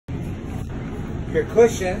Your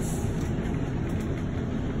cushions.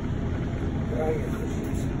 Where are your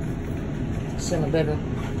cushions? It's in the bedroom.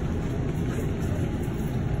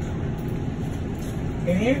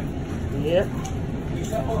 In here? Yep. You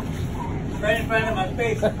saw, oh, right in front of my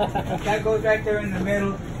face. That goes right there in the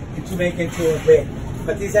middle to make it into a bed.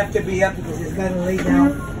 But these have to be up because it's got to lay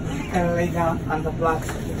down. Gotta lay down on the blocks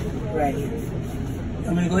right here.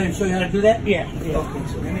 I'm gonna go ahead and show you how to do that? Yeah. Okay,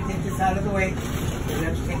 so let me take this out of the way.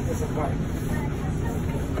 Let's take this apart.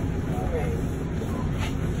 Alright.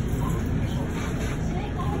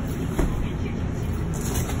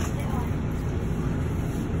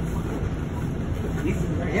 These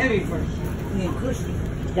are very heavy for being cushy.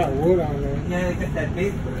 It's got wood on there. Yeah, they got that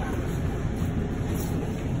base wood on it.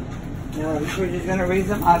 Now we're just gonna raise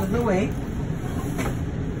them out of the way.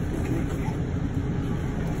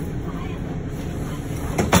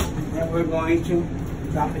 We're going to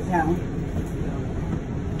drop it down.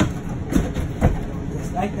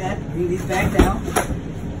 Just like that. Bring these back down.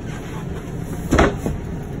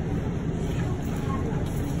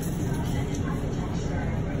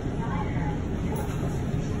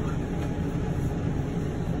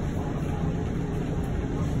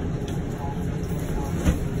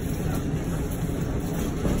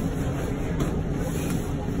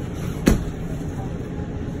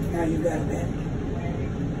 Now you got a bed.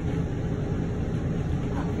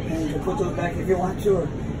 And you can put those back if you want to, or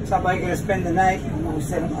somebody's going to spend the night and we'll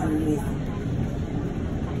set them underneath.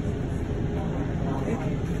 Okay.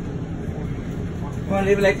 You want to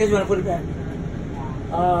leave it like this? You want to put it back?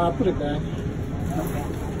 Put it back. Okay.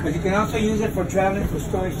 Because you can also use it for traveling, for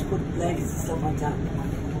storage, to put blankets and stuff on top.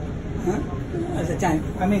 Huh? At the time.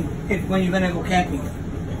 I mean, when you're going to go camping.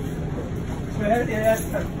 So it has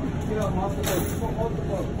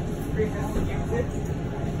multiple reasons to use it.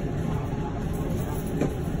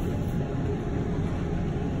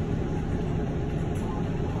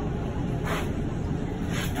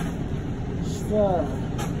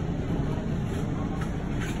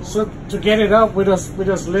 So to get it up, we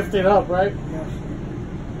just lift it up, right?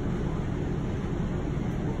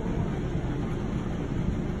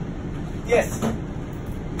 Yes.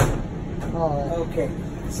 All right. Okay.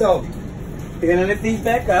 So you're gonna lift these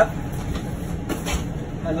back up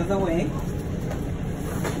out of the way.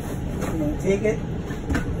 You're gonna take it.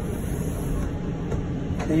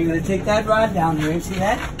 Then you're gonna take that rod down here. See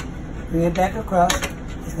that? Bring it back across.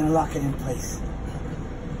 It's gonna lock it in place.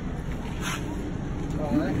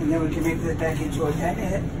 Alright, and then we can make this back into a tight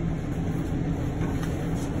head.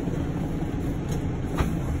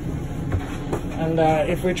 And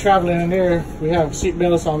if we're traveling in there, we have seat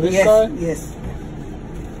belts on this side? Yes.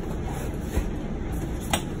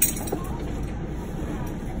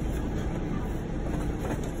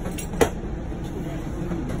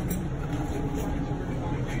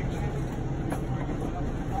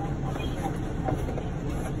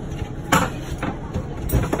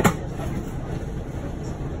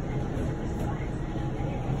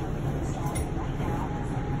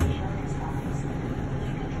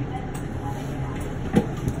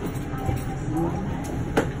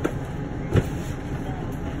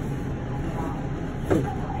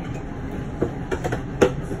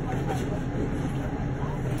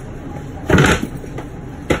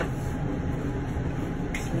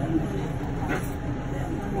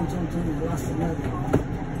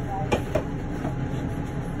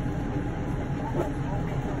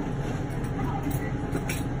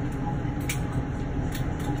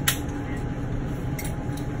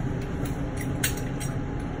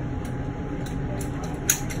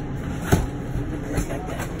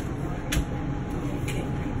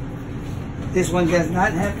 This one does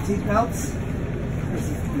not have seat belts.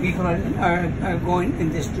 People are going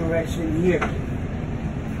in this direction here.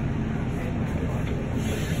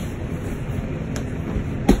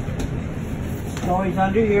 Storage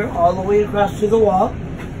under here, all the way across to the wall.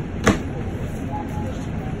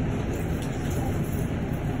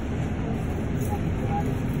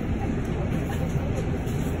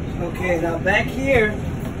 Okay, now back here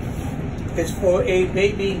is for a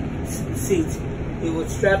baby seat. We would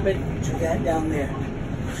strap it to that down there,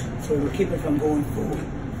 so it will keep it from going forward.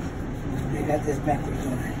 I got this backwards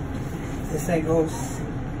on it. This side goes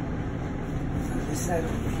on this side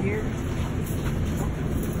over here.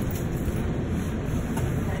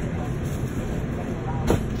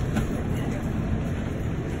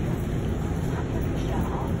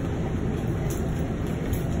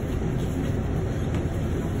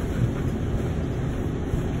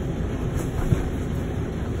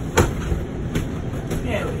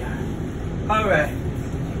 There we are. All right.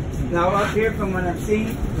 Now up here from what I'm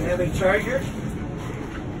seeing, we have a charger.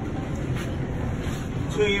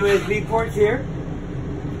 2 USB ports here.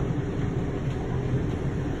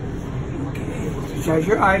 charge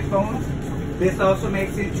your iPhone. This also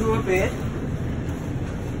makes it into a bed.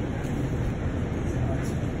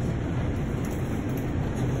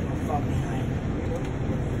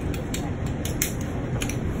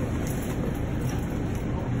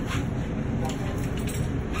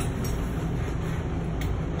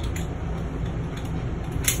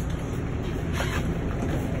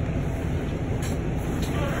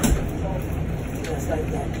 Just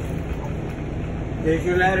like that. There's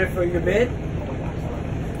your ladder for your bed.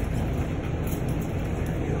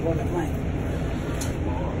 Hold the plank.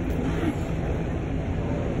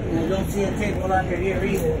 And I don't see a table under here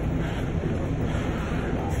either.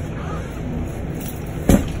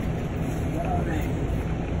 Alright.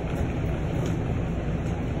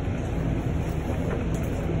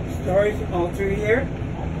 Storage all through here.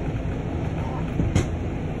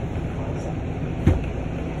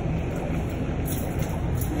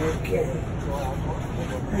 Okay.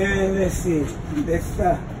 And let's see.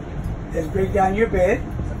 Let's break down your bed.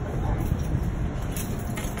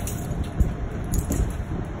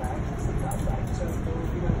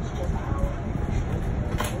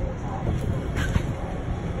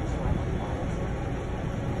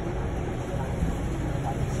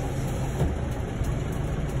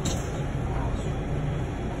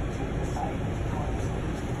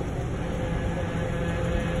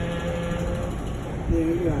 There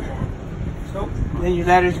you are. So then your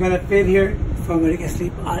ladder is going to fit here from where you can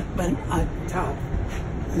sleep on top.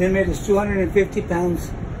 Limit is 250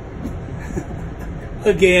 pounds.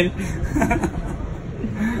 Again.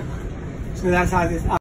 So that's how this